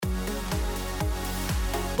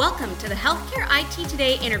Welcome to the Healthcare IT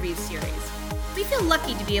Today interview series. We feel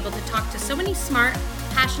lucky to be able to talk to so many smart,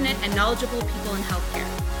 passionate, and knowledgeable people in healthcare.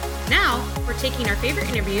 Now, we're taking our favorite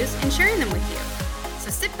interviews and sharing them with you. So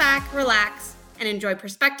sit back, relax, and enjoy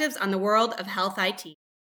perspectives on the world of health IT.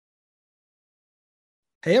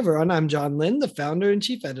 Hey everyone, I'm John Lynn, the founder and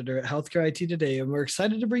chief editor at Healthcare IT Today, and we're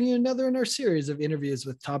excited to bring you another in our series of interviews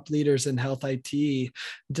with top leaders in health IT.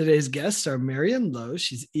 Today's guests are Marian Lowe,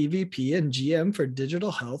 she's EVP and GM for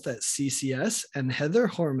Digital Health at CCS, and Heather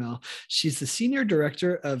Hormel, she's the Senior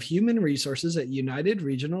Director of Human Resources at United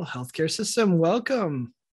Regional Healthcare System.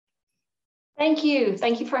 Welcome. Thank you.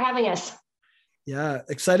 Thank you for having us. Yeah,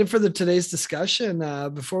 excited for today's discussion.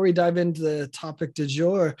 Before we dive into the topic du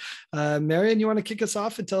jour, Marian, you want to kick us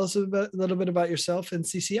off and tell us a little bit about yourself and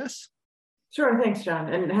CCS? Sure, thanks,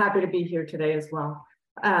 John, and happy to be here today as well.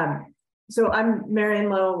 So I'm Marian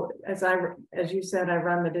Lowe. As you said, I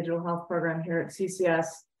run the digital health program here at CCS.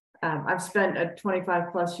 I've spent a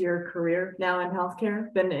 25 plus year career now in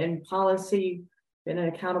healthcare, been in policy, been in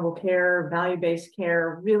accountable care, value-based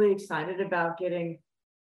care, really excited about getting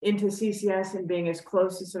into CCS and being as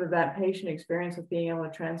close to sort of that patient experience of being able to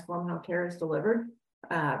transform how care is delivered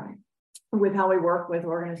with how we work with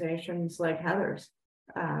organizations like Heather's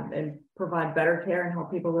and provide better care and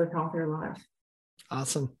help people live healthier lives.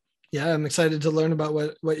 Awesome. Yeah, I'm excited to learn about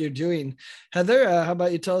what you're doing. Heather, how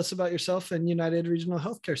about you tell us about yourself and United Regional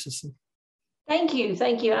Healthcare System? Thank you.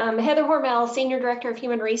 I'm Heather Hormel, Senior Director of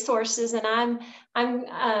Human Resources, and I'm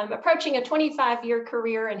approaching a 25-year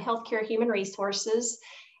career in healthcare human resources.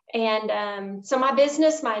 And so my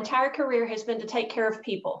entire career has been to take care of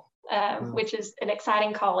people, which is an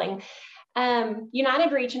exciting calling.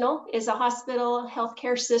 United Regional is a hospital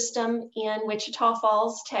healthcare system in Wichita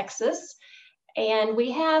Falls, Texas. And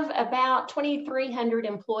we have about 2,300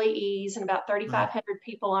 employees and about 3,500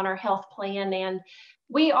 people on our health plan. And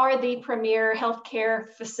we are the premier healthcare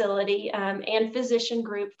facility and physician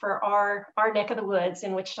group for our neck of the woods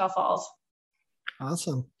in Wichita Falls.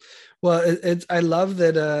 Awesome. Well, I love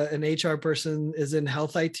that an HR person is in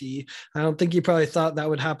health IT. I don't think you probably thought that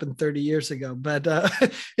would happen 30 years ago, but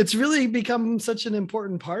it's really become such an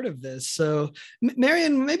important part of this. So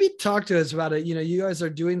Marian, maybe talk to us about it. You know, you guys are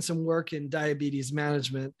doing some work in diabetes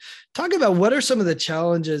management. Talk about what are some of the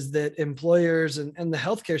challenges that employers and the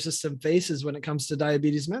healthcare system faces when it comes to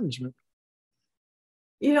diabetes management?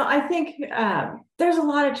 You know, I think there's a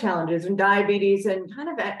lot of challenges in diabetes and kind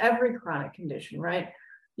of every chronic condition, right?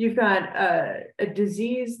 You've got a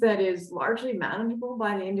disease that is largely manageable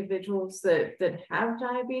by the individuals that have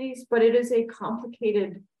diabetes, but it is a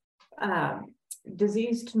complicated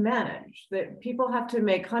disease to manage. That people have to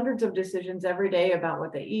make hundreds of decisions every day about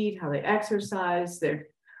what they eat, how they exercise, their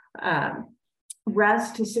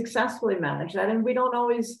rest to successfully manage that. And we don't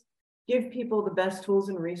always give people the best tools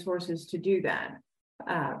and resources to do that.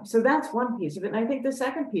 So that's one piece of it. And I think the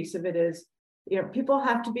second piece of it is, you know, people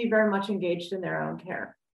have to be very much engaged in their own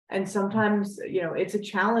care. And sometimes, you know, it's a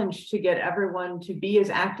challenge to get everyone to be as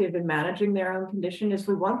active in managing their own condition as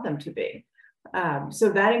we want them to be. So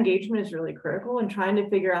that engagement is really critical, and trying to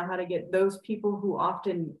figure out how to get those people who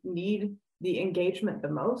often need the engagement the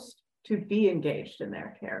most to be engaged in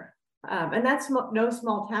their care. And that's no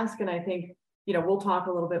small task. And I think, you know, we'll talk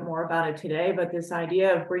a little bit more about it today, but this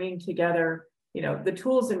idea of bringing together, you know, the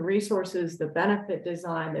tools and resources, the benefit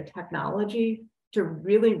design, the technology to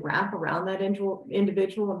really wrap around that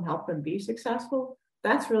individual and help them be successful.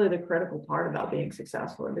 That's really the critical part about being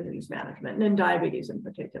successful in disease management and in diabetes in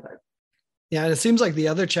particular. Yeah, and it seems like the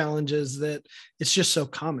other challenge is that it's just so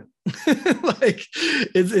common. Like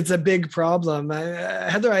it's a big problem.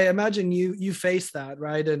 Heather, I imagine you face that,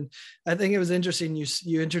 right? And I think it was interesting.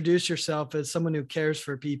 You introduced yourself as someone who cares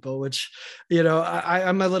for people, which, you know,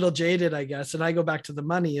 I'm a little jaded, I guess, and I go back to the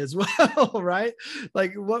money as well, right?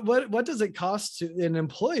 Like what does it cost to an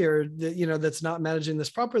employer that, you know, that's not managing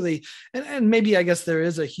this properly? And maybe I guess there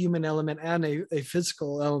is a human element and a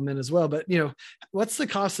physical element as well. But, you know, what's the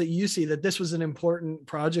cost that you see that this was an important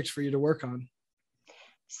project for you to work on?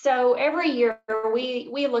 So every year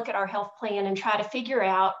we look at our health plan and try to figure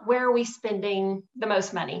out where are we spending the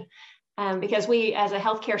most money, because we as a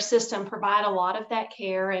healthcare system provide a lot of that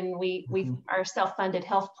care, and we are a self-funded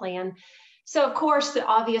health plan. So of course the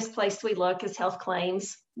obvious place we look is health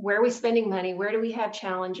claims. Where are we spending money? Where do we have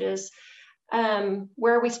challenges?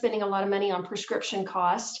 Where are we spending a lot of money on prescription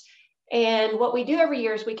cost? And what we do every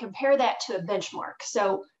year is we compare that to a benchmark.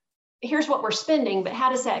 So here's what we're spending, but how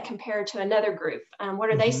does that compare to another group? What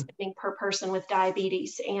are they spending per person with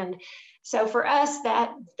diabetes? And so for us,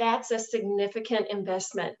 that's a significant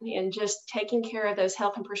investment in just taking care of those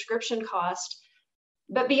health and prescription costs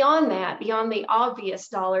But beyond that, beyond the obvious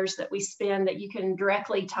dollars that we spend that you can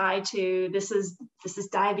directly tie to this is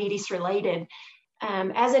diabetes related,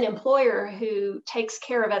 as an employer who takes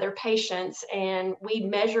care of other patients, and we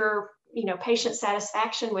measure, patient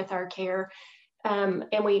satisfaction with our care,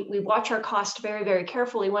 and we watch our cost very, very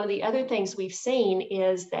carefully. One of the other things we've seen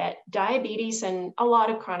is that diabetes and a lot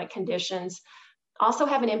of chronic conditions also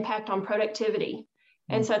have an impact on productivity.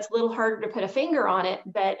 And so it's a little harder to put a finger on it,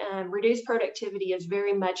 but reduced productivity is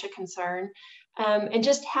very much a concern. And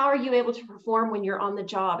just how are you able to perform when you're on the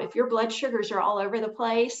job? If your blood sugars are all over the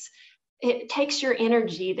place, it takes your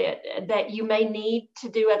energy that you may need to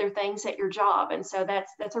do other things at your job. And so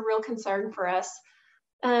that's a real concern for us.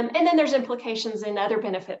 And then there's implications in other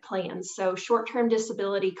benefit plans. So short-term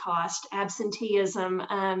disability cost,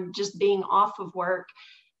 absenteeism, just being off of work.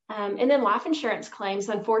 And then life insurance claims,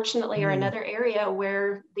 unfortunately, are another area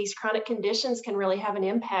where these chronic conditions can really have an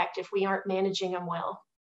impact if we aren't managing them well.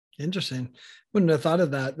 Interesting. Wouldn't have thought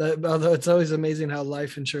of that. Although it's always amazing how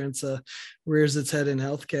life insurance rears its head in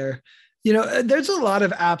healthcare. There's a lot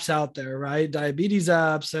of apps out there, right? Diabetes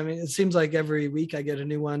apps. I mean, it seems like every week I get a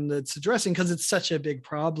new one that's addressing, because it's such a big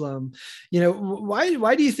problem.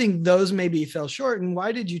 Why do you think those maybe fell short? And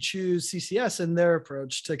why did you choose CCS and their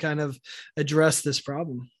approach to kind of address this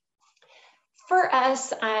problem? For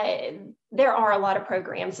us, there are a lot of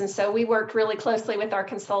programs. And so we worked really closely with our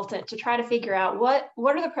consultant to try to figure out what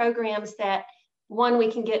are the programs that, one, we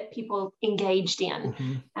can get people engaged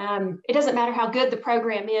in. It doesn't matter how good the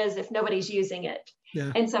program is if nobody's using it.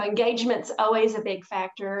 Yeah. And so engagement's always a big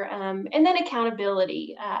factor. And then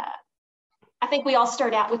accountability. I think we all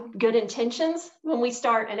start out with good intentions. When we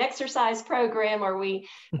start an exercise program, or we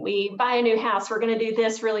buy a new house, we're going to do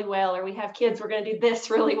this really well, or we have kids, we're going to do this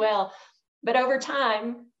really well. But over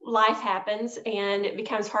time, life happens and it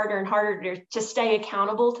becomes harder and harder to stay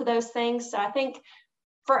accountable to those things. So I think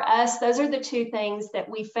for us, those are the two things that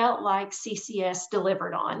we felt like CCS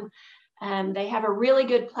delivered on. They have a really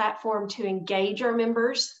good platform to engage our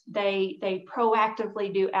members. They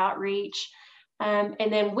proactively do outreach. And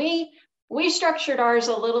then we structured ours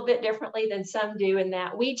a little bit differently than some do, in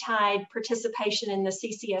that we tied participation in the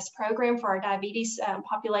CCS program for our diabetes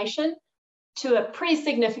population to a pretty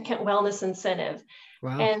significant wellness incentive.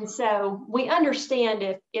 Wow. And so we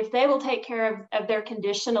understand if they will take care of their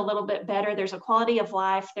condition a little bit better, there's a quality of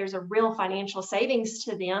life, there's a real financial savings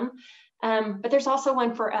to them, but there's also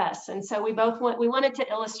one for us. And so we wanted to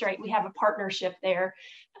illustrate we have a partnership there,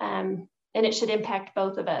 and it should impact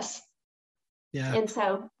both of us. Yeah. And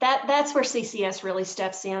so that's where CCS really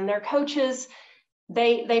steps in. Their coaches,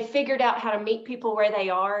 they figured out how to meet people where they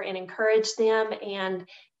are and encourage them, and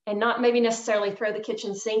not maybe necessarily throw the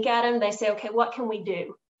kitchen sink at them. They say, okay, what can we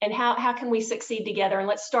do? And how can we succeed together? And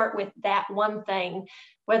let's start with that one thing,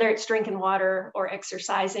 whether it's drinking water or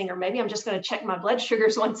exercising, or maybe I'm just going to check my blood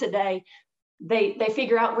sugars once a day. They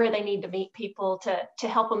figure out where they need to meet people to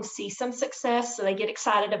help them see some success, so they get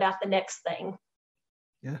excited about the next thing.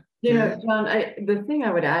 Yeah. John, the thing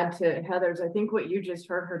I would add to Heather's, I think what you just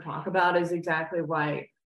heard her talk about is exactly why,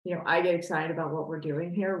 I get excited about what we're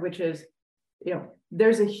doing here, which is,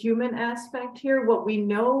 there's a human aspect here. What we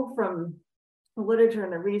know from the literature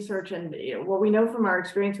and the research, and what we know from our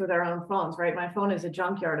experience with our own phones, right? My phone is a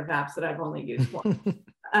junkyard of apps that I've only used once,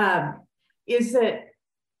 is that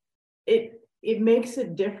it makes a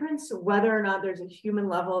difference whether or not there's a human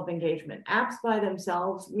level of engagement. Apps by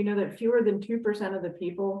themselves, we know that fewer than 2% of the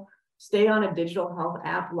people stay on a digital health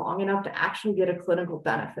app long enough to actually get a clinical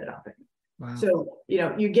benefit of it. Wow. So,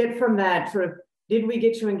 you get from that sort of, did we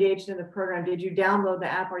get you engaged in the program? Did you download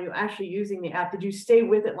the app? Are you actually using the app? Did you stay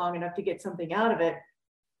with it long enough to get something out of it?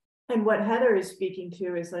 And what Heather is speaking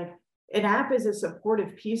to is like, an app is a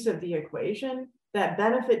supportive piece of the equation. That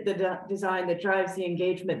benefit the design that drives the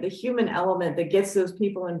engagement, the human element that gets those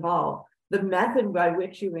people involved, the method by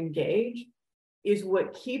which you engage is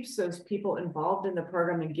what keeps those people involved in the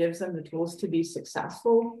program and gives them the tools to be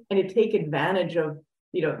successful and to take advantage of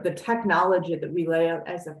the technology that we lay out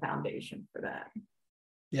as a foundation for that.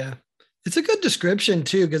 Yeah. It's a good description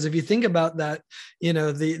too, because if you think about that,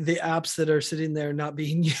 the apps that are sitting there not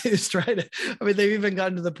being used, right? I mean, they've even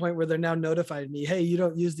gotten to the point where they're now notifying me, hey, you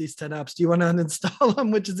don't use these 10 apps. Do you want to uninstall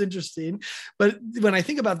them? Which is interesting. But when I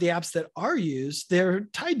think about the apps that are used, they're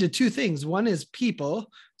tied to two things. One is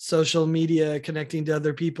people. social media, connecting to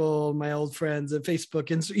other people, my old friends at Facebook,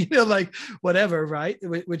 and you know, like whatever, right?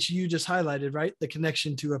 Which you just highlighted, right? The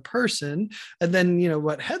connection to a person. And then, you know,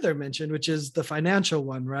 what Heather mentioned, which is the financial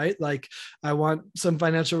one, right? Like I want some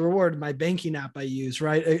financial reward, my banking app I use,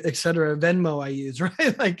 right? Et cetera. Venmo I use,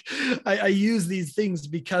 right? Like I use these things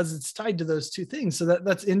because it's tied to those two things. So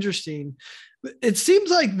that's interesting. It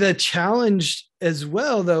seems like the challenge as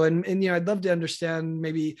well, though, and you know, I'd love to understand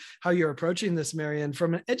maybe how you're approaching this, Marian,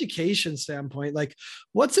 from an education standpoint. Like,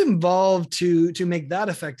 what's involved to make that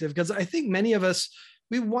effective? Because I think many of us,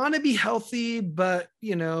 we want to be healthy, but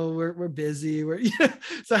you know, we're busy.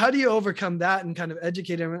 So how do you overcome that and kind of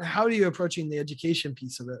educate them? How are you approaching the education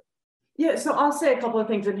piece of it? Yeah, so I'll say a couple of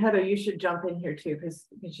things, and Heather, you should jump in here too, because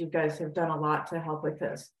you guys have done a lot to help with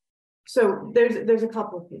this. So there's a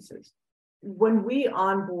couple of pieces. When we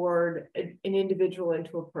onboard an individual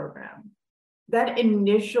into a program, that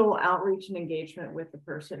initial outreach and engagement with the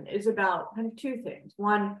person is about kind of two things.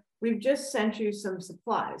 One, we've just sent you some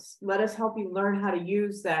supplies. Let us help you learn how to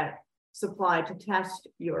use that supply to test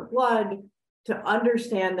your blood, to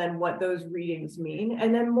understand then what those readings mean.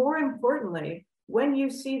 And then more importantly, when you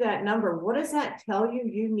see that number, what does that tell you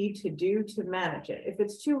you need to do to manage it? If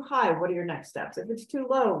it's too high, what are your next steps? If it's too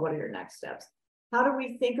low, what are your next steps? How do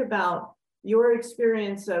we think about your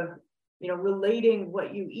experience of, you know, relating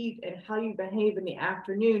what you eat and how you behave in the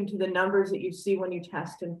afternoon to the numbers that you see when you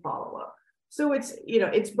test and follow up? So it's, you know,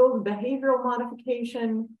 it's both behavioral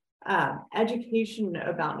modification, education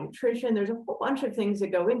about nutrition. There's a whole bunch of things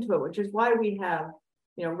that go into it, which is why we have,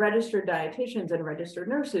 you know, registered dietitians and registered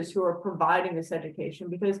nurses who are providing this education,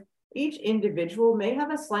 because each individual may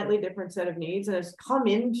have a slightly different set of needs and has come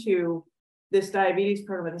into this diabetes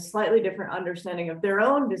program with a slightly different understanding of their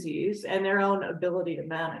own disease and their own ability to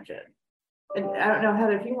manage it. And I don't know,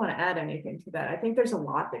 Heather, if you want to add anything to that. I think there's a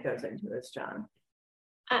lot that goes into this, John.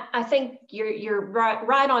 I think you're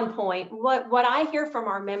right on point. What I hear from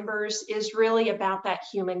our members is really about that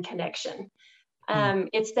human connection.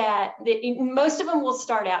 It's that most of them will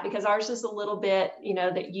start out, because ours is a little bit, you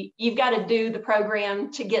know, that you've got to do the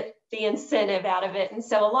program to get the incentive out of it. And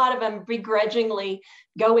so a lot of them begrudgingly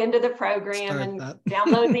go into the program and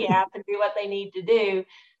download the app and do what they need to do.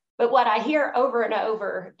 But what I hear over and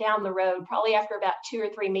over down the road, probably after about 2 or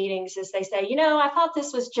 3 meetings, is they say, you know, I thought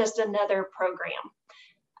this was just another program.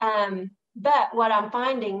 But what I'm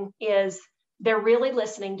finding is they're really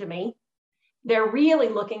listening to me. They're really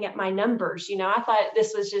looking at my numbers. You know, I thought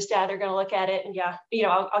this was just, they're going to look at it and you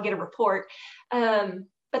know, I'll get a report.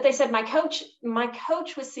 But they said my coach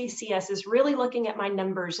with CCS is really looking at my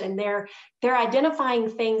numbers, and they're identifying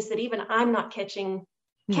things that even I'm not catching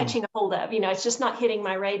a hold of. You know, it's just not hitting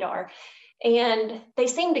my radar, and they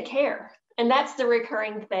seem to care. And that's the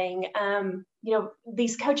recurring thing. You know,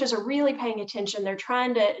 these coaches are really paying attention. They're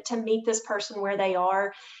trying to meet this person where they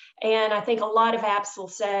are. And I think a lot of apps will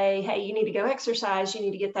say, hey, you need to go exercise, you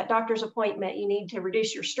need to get that doctor's appointment, you need to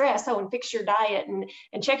reduce your stress, and fix your diet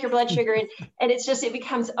and check your blood sugar. And it's just, it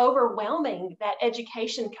becomes overwhelming, that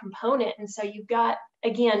education component. And so you've got,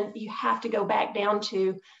 again, you have to go back down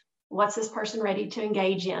to, what's this person ready to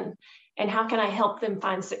engage in? And how can I help them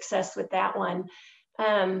find success with that one?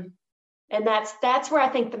 And that's where I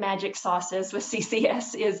think the magic sauce is with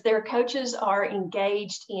CCS, is their coaches are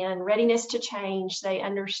engaged in readiness to change. They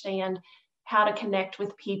understand how to connect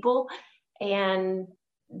with people, and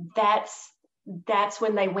that's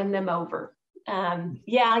when they win them over.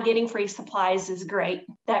 Getting free supplies is great.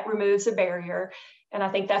 That removes a barrier. And I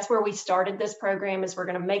think that's where we started this program, is we're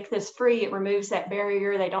going to make this free. It removes that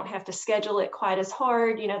barrier. They don't have to schedule it quite as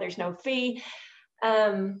hard. You know, there's no fee.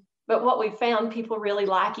 But what we found people really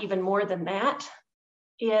like even more than that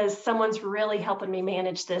is someone's really helping me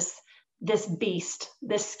manage this beast,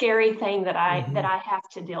 this scary thing that I have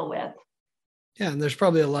to deal with. Yeah, and there's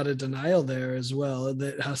probably a lot of denial there as well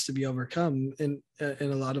that has to be overcome in a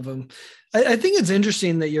lot of them. I think it's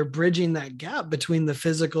interesting that you're bridging that gap between the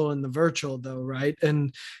physical and the virtual, though, right?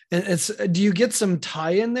 And it's, do you get some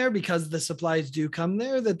tie in there because the supplies do come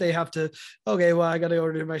there, that they have to, okay, well, I got to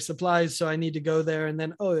order my supplies, so I need to go there, and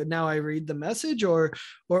then, oh, now I read the message, or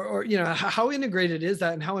you know, how integrated is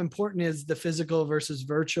that, and how important is the physical versus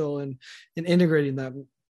virtual and integrating that?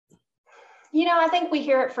 You know, I think we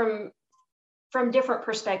hear it from different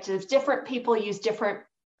perspectives. Different people use different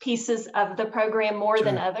pieces of the program more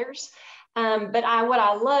than others. But what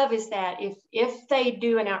I love is that if they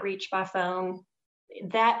do an outreach by phone,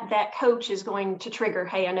 that coach is going to trigger,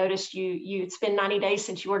 hey, I noticed it's been 90 days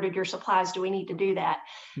since you ordered your supplies. Do we need to do that?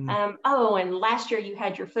 And last year you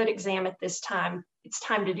had your foot exam at this time. It's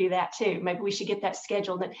time to do that too. Maybe we should get that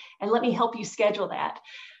scheduled, and let me help you schedule that.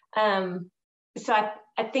 so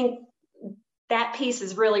I think that piece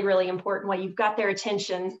is really, really important. While you've got their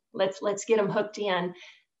attention, let's get them hooked in.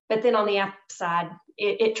 But then on the app side,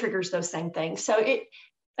 it triggers those same things. So it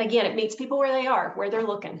meets people where they are, where they're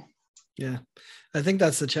looking. Yeah, I think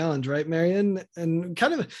that's the challenge, right, Marion? And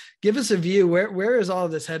kind of give us a view, where is all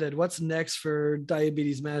of this headed? What's next for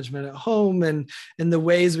diabetes management at home, and the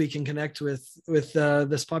ways we can connect with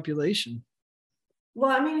this population?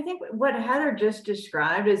 Well, I mean, I think what Heather just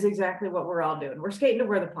described is exactly what we're all doing. We're skating to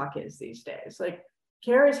where the puck is these days. Like,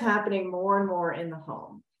 care is happening more and more in the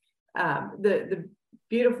home. The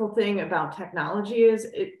beautiful thing about technology is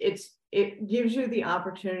it gives you the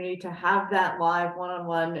opportunity to have that live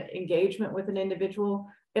one-on-one engagement with an individual.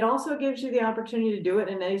 It also gives you the opportunity to do it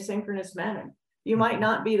in an asynchronous manner. You might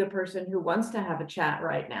not be the person who wants to have a chat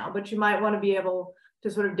right now, but you might want to be able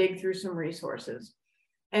to sort of dig through some resources.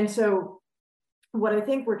 And so what I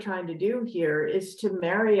think we're trying to do here is to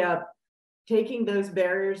marry up taking those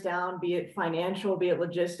barriers down, be it financial, be it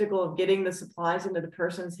logistical, of getting the supplies into the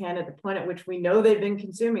person's hand at the point at which we know they've been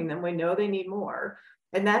consuming them, we know they need more.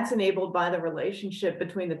 And that's enabled by the relationship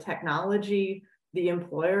between the technology, the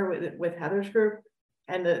employer with Heather's group,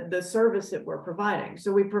 and the service that we're providing.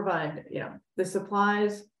 So we provide, the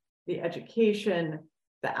supplies, the education,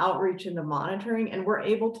 the outreach, and the monitoring, and we're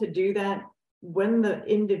able to do that when the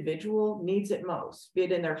individual needs it most, be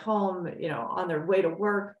it in their home, on their way to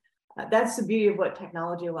work. That's the beauty of what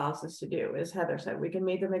technology allows us to do. As Heather said, we can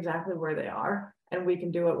meet them exactly where they are, and we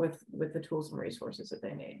can do it with the tools and resources that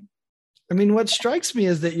they need. I mean, what strikes me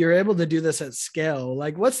is that you're able to do this at scale.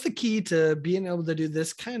 Like, what's the key to being able to do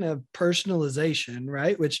this kind of personalization,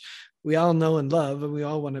 right? Which we all know and love, and we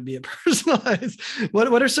all want to be personalized.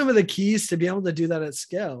 What are some of the keys to be able to do that at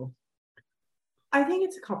scale? I think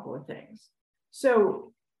it's a couple of things.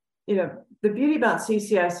 So, the beauty about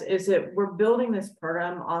CCS is that we're building this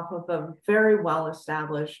program off of a very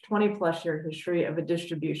well-established 20+ year history of a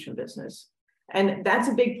distribution business. And that's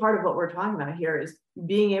a big part of what we're talking about here, is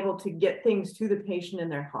being able to get things to the patient in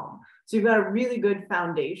their home. So you've got a really good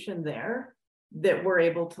foundation there that we're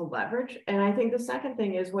able to leverage. And I think the second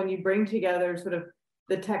thing is, when you bring together sort of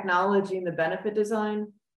the technology and the benefit design,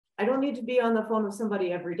 I don't need to be on the phone with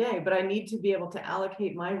somebody every day, but I need to be able to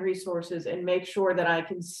allocate my resources and make sure that I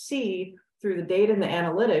can see through the data and the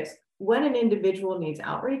analytics when an individual needs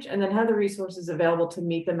outreach, and then have the resources available to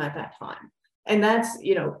meet them at that time. And that's,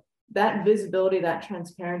 that visibility, that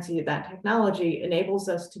transparency, that technology enables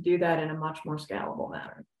us to do that in a much more scalable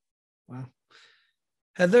manner. Wow.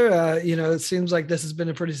 Heather, it seems like this has been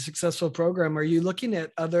a pretty successful program. Are you looking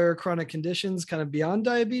at other chronic conditions kind of beyond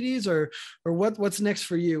diabetes, or what's next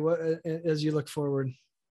for you as you look forward?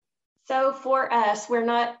 So for us, we're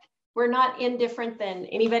not indifferent than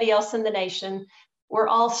anybody else in the nation. We're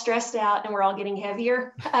all stressed out and we're all getting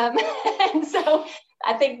heavier. And so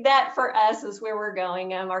I think that for us is where we're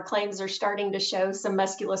going. Our claims are starting to show some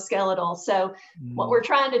musculoskeletal. So what we're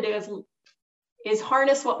trying to do is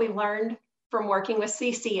harness what we learned from working with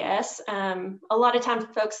CCS. A lot of times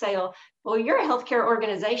folks say, well, you're a healthcare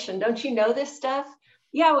organization. Don't you know this stuff?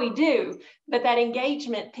 Yeah, we do. But that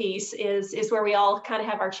engagement piece is where we all kind of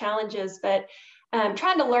have our challenges. But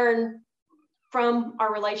trying to learn from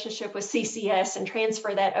our relationship with CCS and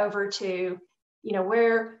transfer that over to,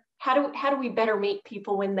 how do we better meet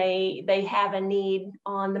people when they have a need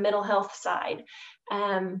on the mental health side,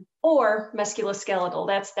 or musculoskeletal.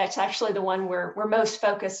 That's actually the one we're most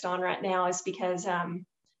focused on right now, is because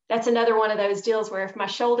that's another one of those deals where if my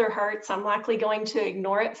shoulder hurts, I'm likely going to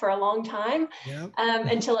ignore it for a long time. Yep.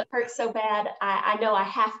 Until it hurts so bad, I know I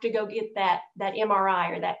have to go get that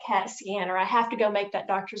MRI or that CAT scan, or I have to go make that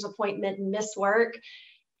doctor's appointment and miss work.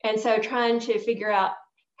 And so trying to figure out,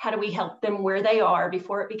 how do we help them where they are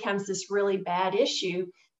before it becomes this really bad issue,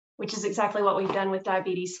 which is exactly what we've done with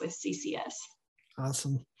diabetes with CCS.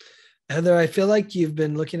 Awesome. Heather, I feel like you've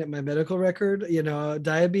been looking at my medical record,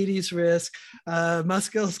 diabetes risk,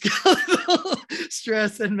 musculoskeletal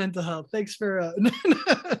stress, and mental health. Thanks for,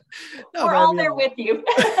 we're all there with you.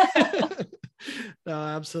 No,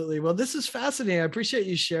 absolutely. Well, this is fascinating. I appreciate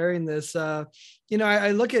you sharing this.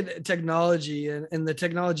 I look at technology and the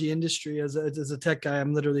technology industry as a tech guy.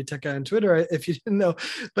 I'm literally a tech guy on Twitter, if you didn't know,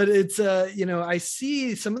 but it's, I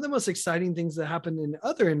see some of the most exciting things that happen in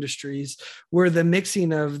other industries where the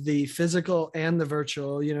mixing of the physical and the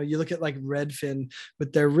virtual, you look at like Redfin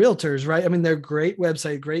with their realtors, right? I mean, they're great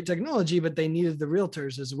website, great technology, but they needed the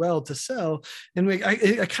realtors as well to sell. And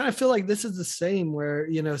I kind of feel like this is the same where,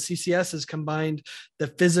 CCS has combined the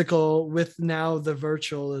physical with now the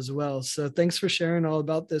virtual as well. So thanks for sharing sharing all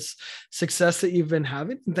about this success that you've been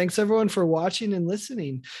having. And thanks everyone for watching and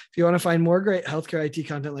listening. If you want to find more great healthcare IT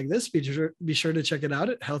content like this, be sure to check it out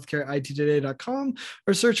at healthcareittoday.com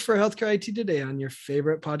or search for Healthcare IT Today on your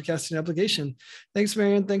favorite podcasting application. Thanks,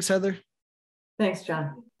 Marian. Thanks, Heather. Thanks,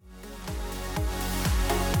 John.